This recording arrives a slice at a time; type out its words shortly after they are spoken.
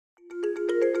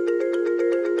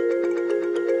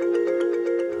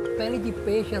pele de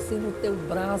peixe assim no teu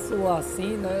braço,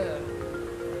 assim, né?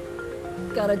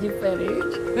 Cara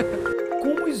diferente.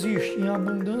 Como existe em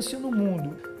abundância no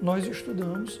mundo, nós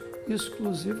estudamos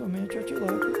exclusivamente a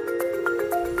tilápia.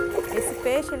 Esse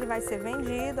peixe ele vai ser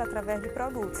vendido através de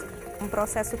produtos, um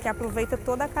processo que aproveita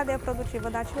toda a cadeia produtiva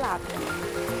da tilápia.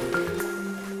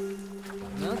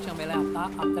 Não chama, ela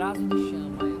é atraso de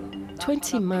chama.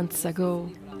 20 months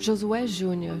ago, Josué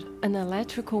Jr., an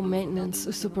electrical maintenance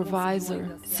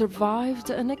supervisor,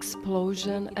 survived an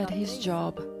explosion at his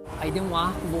job. Aí deu um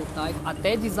arco voltaico,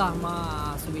 até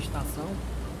desarmar a subestação,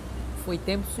 foi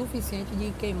tempo suficiente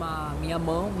de queimar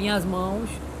minhas mãos,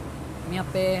 minha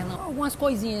perna, algumas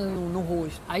coisinhas no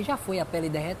rosto. Aí já foi a pele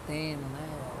derretendo, né?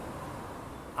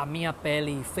 A minha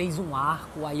pele fez um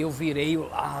arco, aí eu virei o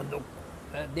lado,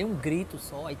 dei um grito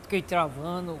só, aí fiquei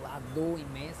travando, a dor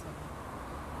imensa.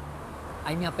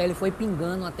 Aí minha pele foi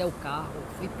pingando até o carro,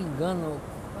 foi pingando,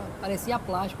 parecia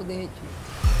plástico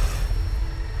derretido.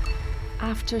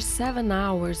 After 7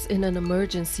 hours in an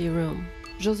emergency room,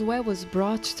 Josué was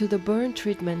brought to the burn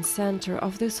treatment center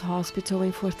of this hospital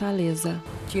in Fortaleza.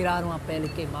 Tiraram a pele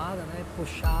queimada, né?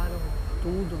 Puxaram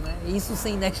tudo, né? Isso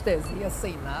sem anestesia,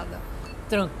 sem nada.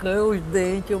 Trancei os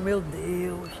dentes, meu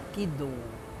Deus, que dor,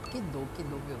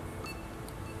 meu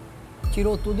Deus.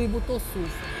 Tirou tudo e botou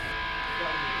sulfa.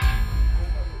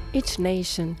 Each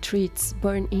nation treats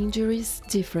burn injuries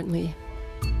differently.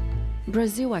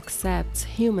 Brazil accepts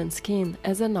human skin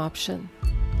as an option.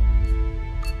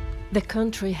 The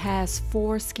country has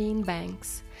 4 skin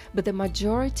banks, but the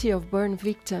majority of burn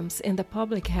victims in the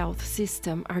public health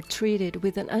system are treated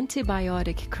with an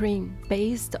antibiotic cream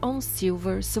based on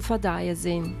silver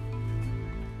sulfadiazine.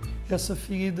 Essa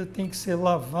ferida tem que ser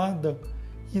lavada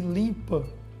e limpa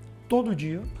todo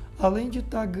dia, além de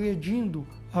estar agredindo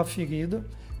a ferida,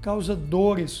 causa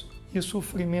dores e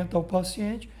sofrimento ao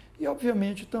paciente e,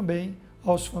 obviamente, também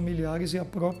aos familiares e à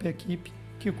própria equipe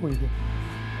que cuida.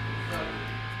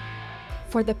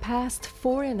 For the past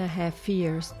 4.5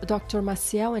 years, Dr.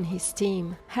 Maciel and his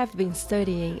team have been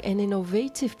studying an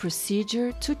innovative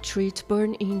procedure to treat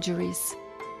burn injuries.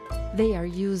 They are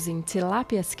using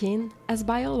tilapia skin as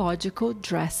biological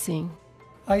dressing.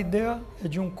 A ideia é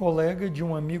de um colega, de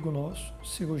um amigo nosso,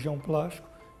 cirurgião plástico,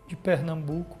 de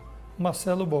Pernambuco,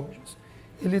 Marcelo Borges.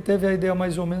 Ele teve a ideia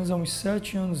mais ou menos há uns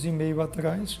 7 anos e meio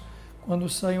atrás, quando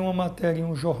saiu uma matéria em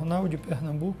um jornal de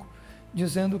Pernambuco,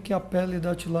 dizendo que a pele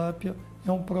da tilápia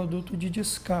é um produto de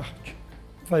descarte,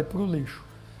 vai para o lixo.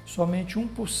 Somente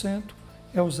 1%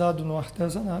 é usado no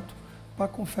artesanato para a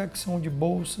confecção de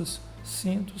bolsas,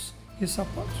 cintos e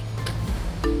sapatos.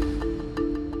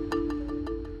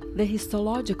 The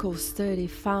histological study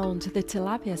found the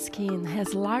tilapia skin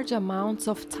has large amounts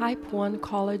of type 1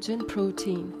 collagen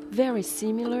protein, very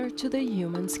similar to the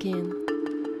human skin.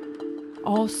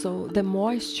 Also, the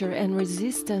moisture and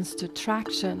resistance to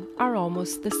traction are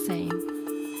almost the same.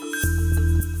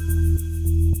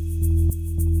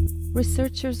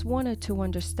 Researchers wanted to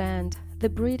understand the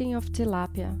breeding of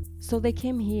tilapia, so they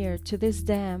came here to this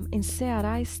dam in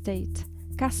Ceará State,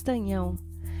 Castanhão,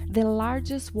 the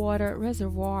largest water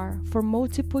reservoir for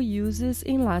multiple uses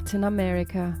in Latin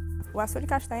America. O açude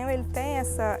castanho ele tem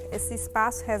esse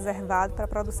espaço reservado para a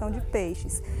produção de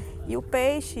peixes. E o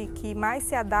peixe que mais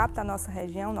se adapta à nossa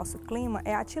região, nosso clima,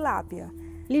 é a tilápia.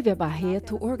 Lívia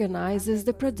Barreto organizes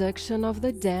the production of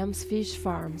the dam's fish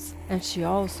farms, and she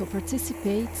also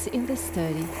participates in the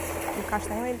study. O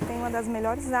castanho ele tem uma das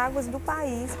melhores águas do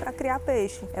país para criar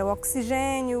peixe. É o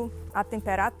oxigênio, a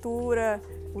temperatura,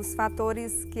 os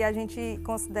fatores que a gente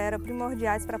considera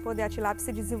primordiais para poder a tilápia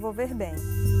se desenvolver bem.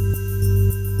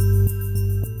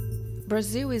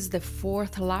 Brazil is the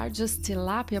 4th largest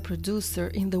tilapia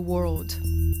producer in the world.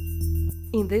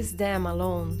 In this dam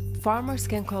alone, farmers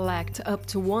can collect up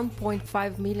to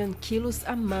 1.5 million kilos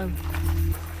a month.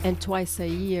 And twice a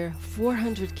year,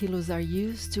 400 kilos are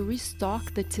used to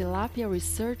restock the Tilapia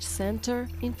Research Center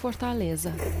in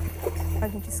Fortaleza. A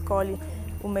gente escolhe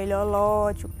o melhor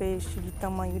lote, o peixe de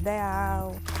tamanho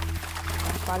ideal,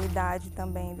 a qualidade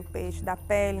também do peixe, da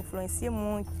pele, influencia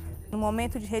muito. No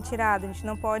momento de retirada, a gente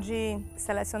não pode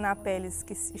selecionar peles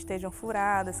que estejam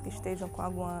furadas, que estejam com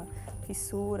alguma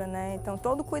fissura, né? Então,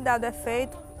 todo cuidado é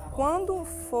feito. Quando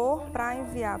for para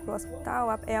enviar para o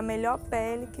hospital, é a melhor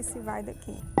pele que se vai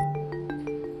daqui.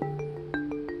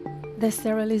 The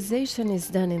sterilization is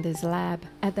done in this lab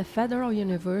at the Federal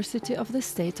University of the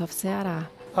State of Ceará.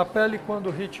 A pele, quando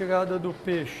retirada do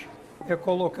peixe, é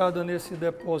colocada nesse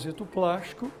depósito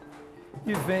plástico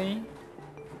e vem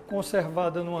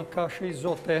conservada numa caixa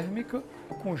isotérmica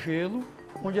com gelo,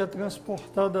 onde é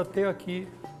transportada até aqui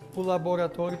o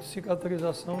laboratório de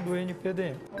cicatrização do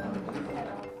NPDM.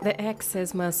 The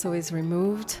excess muscle is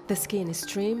removed, the skin is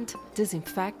trimmed,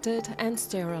 disinfected, and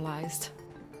sterilized.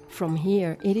 From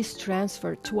here, it is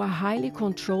transferred to a highly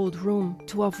controlled room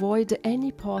to avoid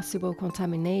any possible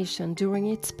contamination during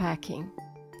its packing.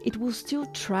 It will still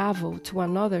travel to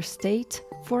another state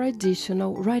for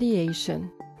additional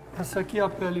radiation. Essa aqui é a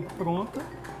pele pronta,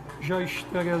 já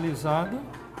esterilizada,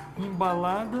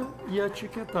 embalada e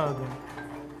etiquetada.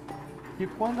 E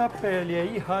quando a pele é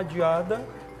irradiada,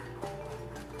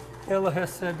 ela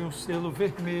recebe um selo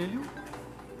vermelho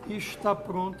e está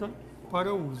pronta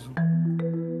para uso.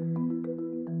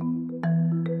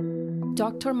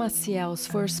 Dr. Maciel's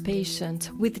first patient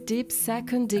with deep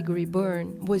second-degree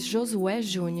burn was Josué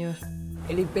Jr.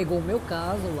 Ele pegou o meu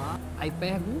caso lá, aí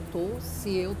perguntou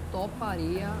se eu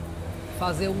toparia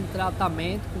fazer um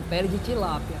tratamento com pele de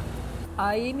tilápia.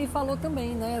 Aí me falou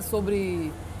também, né,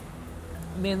 sobre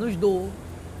menos dor,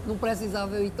 não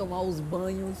precisava eu ir tomar os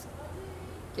banhos,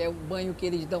 que é o banho que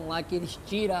eles dão lá, que eles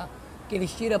tiram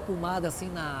a pomada assim,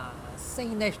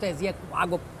 sem anestesia, com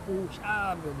água,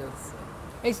 puxa, meu Deus do céu.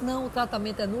 Ele disse, não, o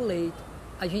tratamento é no leito.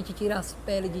 A gente tira as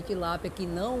peles de tilápia que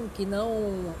não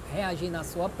reagem na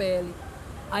sua pele.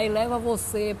 Aí leva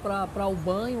você para o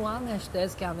banho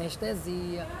anestésico, que é a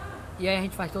anestesia. E aí a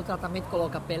gente faz todo o tratamento,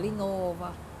 coloca a pele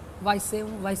nova. Vai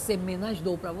ser menos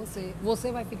dor para você.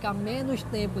 Você vai ficar menos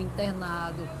tempo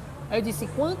internado. Aí eu disse,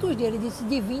 quantos dias? Ele disse,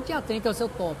 de 20 a 30, eu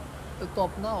topo. Eu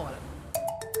topo na hora.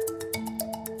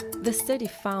 The study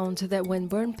found that when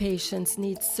burn patients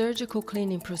need surgical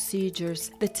cleaning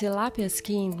procedures, the tilapia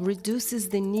skin reduces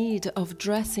the need of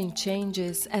dressing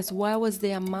changes as well as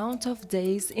the amount of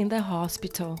days in the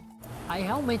hospital. Aí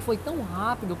realmente foi tão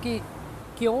rápido que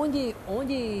onde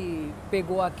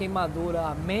pegou a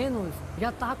queimadura menos, já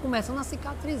estava começando a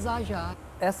cicatrizar já.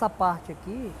 Essa parte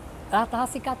aqui, ela estava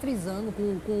cicatrizando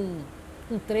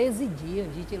com 13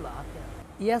 dias de tilápia.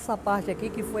 E essa parte aqui,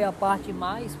 que foi a parte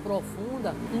mais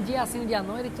profunda, um dia sim, um dia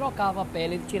não, ele trocava a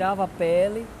pele, ele tirava a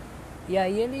pele e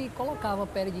aí ele colocava a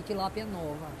pele de tilápia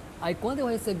nova. Aí quando eu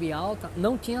recebi alta,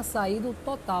 não tinha saído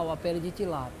total a pele de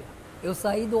tilápia. Eu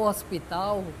saí do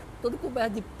hospital todo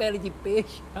coberto de pele de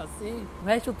peixe, assim, o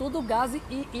resto tudo gás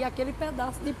e aquele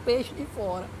pedaço de peixe de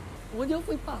fora. Onde eu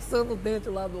fui passando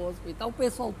dentro lá do hospital, o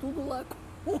pessoal tudo lá,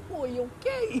 e eu, o que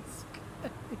é isso?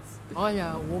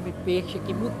 Olha o homem peixe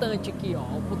aqui, mutante aqui, ó,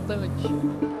 o mutante.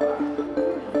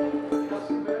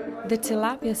 The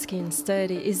tilapia skin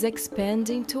study is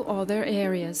expanding to other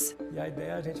areas.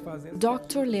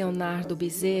 Dr. Leonardo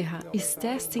Bezerra is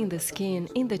testing the skin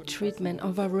in the treatment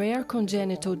of a rare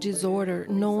congenital disorder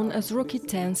known as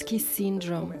Rokitansky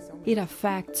syndrome. It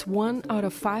affects 1 out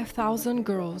of 5,000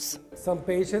 girls. Some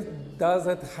patients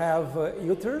doesn't have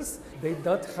uterus, they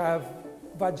don't have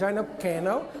vaginal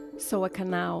canal. So a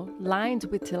canal lined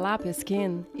with tilapia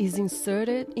skin is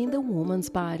inserted in the woman's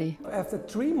body. After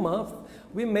 3 months,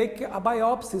 we make a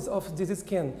biopsy of this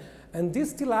skin. And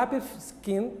this tilapia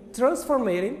skin transformed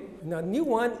in a new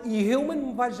one in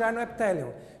human vaginal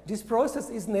epithelium. This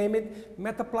process is named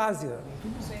metaplasia.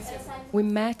 We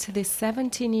met this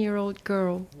 17-year-old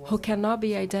girl who cannot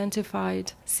be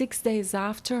identified 6 days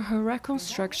after her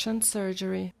reconstruction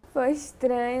surgery. Foi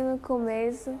estranho no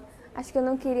começo, acho que eu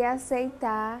não queria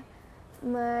aceitar,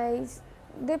 mas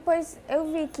depois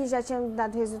eu vi que já tinha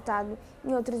dado resultado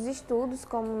em outros estudos,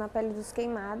 como na pele dos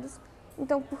queimados,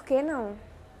 então por que não?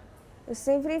 Eu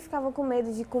sempre ficava com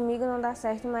medo de comigo não dar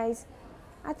certo, mas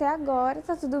até agora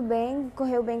tá tudo bem,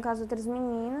 correu bem com as outras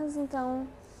meninas, então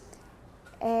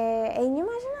é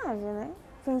inimaginável, né?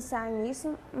 Pensar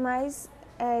nisso, mas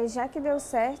já que deu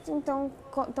certo, então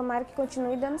tomara que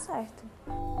continue dando certo.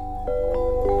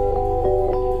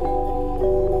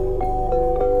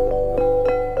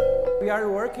 We are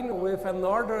working with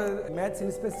another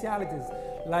medicine specialties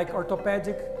like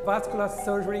orthopedic, vascular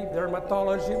surgery,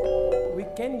 dermatology. We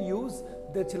can use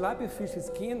the tilapia fish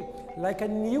skin like a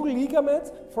new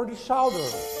ligament for the shoulder.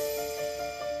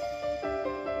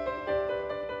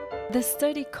 The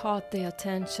study caught the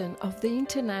attention of the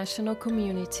international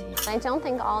community. I don't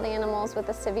think all the animals with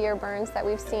the severe burns that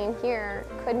we've seen here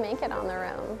could make it on their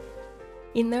own.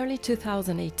 In early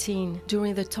 2018,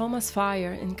 during the Thomas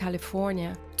Fire in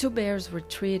California, 2 bears were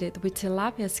treated with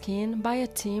tilapia skin by a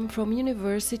team from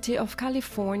University of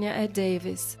California at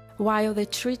Davis. While the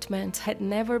treatment had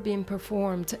never been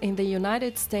performed in the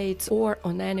United States or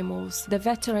on animals, the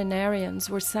veterinarians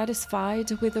were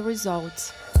satisfied with the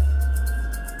results.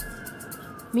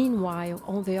 Meanwhile,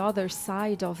 on the other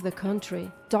side of the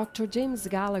country, Dr. James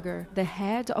Gallagher, the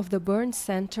head of the Burn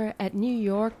Center at New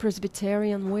York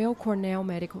Presbyterian Weill Cornell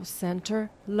Medical Center,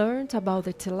 learned about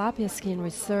the tilapia skin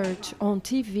research on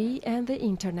TV and the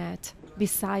internet.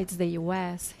 Besides the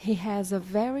US, he has a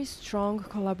very strong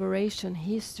collaboration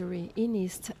history in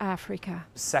East Africa.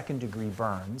 Second-degree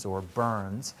burns, or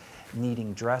burns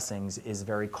needing dressings, is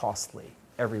very costly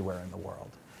everywhere in the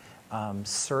world.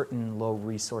 Certain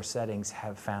low-resource settings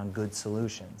have found good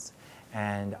solutions,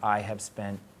 and I have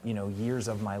spent, years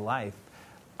of my life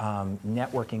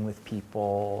networking with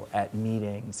people at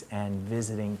meetings and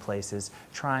visiting places,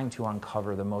 trying to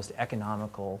uncover the most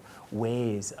economical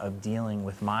ways of dealing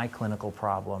with my clinical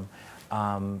problem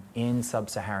in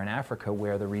sub-Saharan Africa,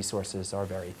 where the resources are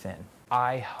very thin.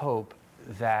 I hope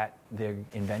that the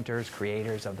inventors,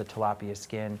 creators of the tilapia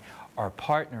skin are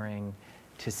partnering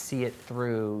to see it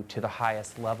through to the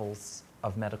highest levels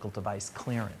of medical device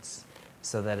clearance,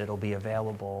 so that it'll be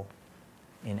available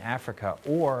in Africa,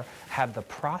 or have the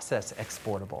process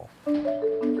exportable.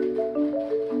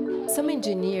 Some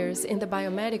engineers in the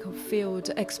biomedical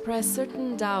field express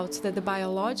certain doubts that the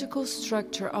biological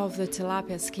structure of the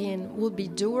tilapia skin would be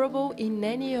durable in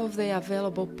any of the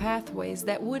available pathways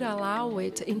that would allow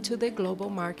it into the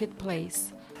global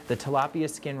marketplace. The tilapia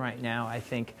skin right now, I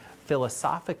think,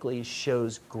 philosophically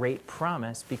shows great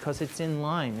promise because it's in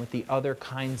line with the other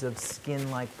kinds of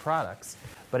skin-like products.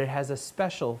 But it has a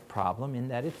special problem in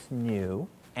that it's new,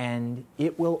 and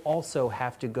it will also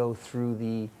have to go through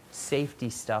the safety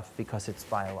stuff because it's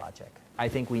biologic. I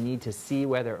think we need to see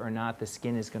whether or not the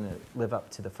skin is going to live up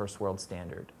to the first world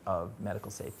standard of medical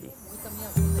safety.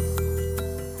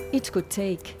 It could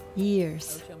take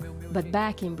years. But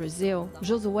back in Brazil,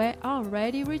 Josué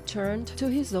already returned to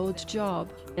his old job,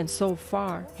 and so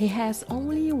far he has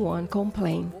only one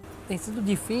complaint. Tem sido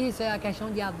difícil a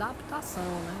questão de adaptação,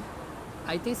 né?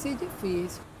 Aí tem sido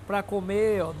difícil. Para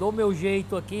comer, ó, dou meu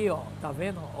jeito aqui, ó, tá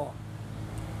vendo? Ó.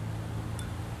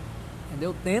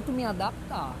 Entendeu? Tento me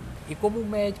adaptar. E como o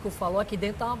médico falou, aqui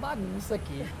dentro tá uma bagunça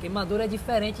aqui. Queimadura é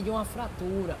diferente de uma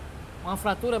fratura. Uma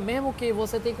fratura, mesmo que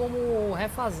você tem como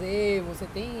refazer, você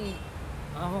tem...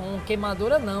 Uma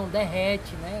queimadura não,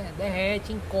 derrete, né?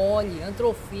 Derrete, encolhe,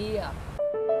 atrofia.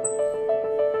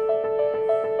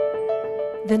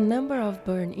 The number of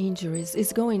burn injuries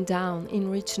is going down in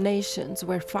rich nations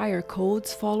where fire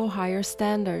codes follow higher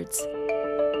standards.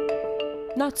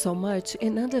 Not so much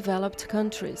in undeveloped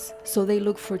countries, so they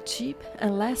look for cheap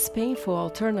and less painful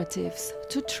alternatives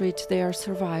to treat their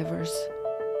survivors.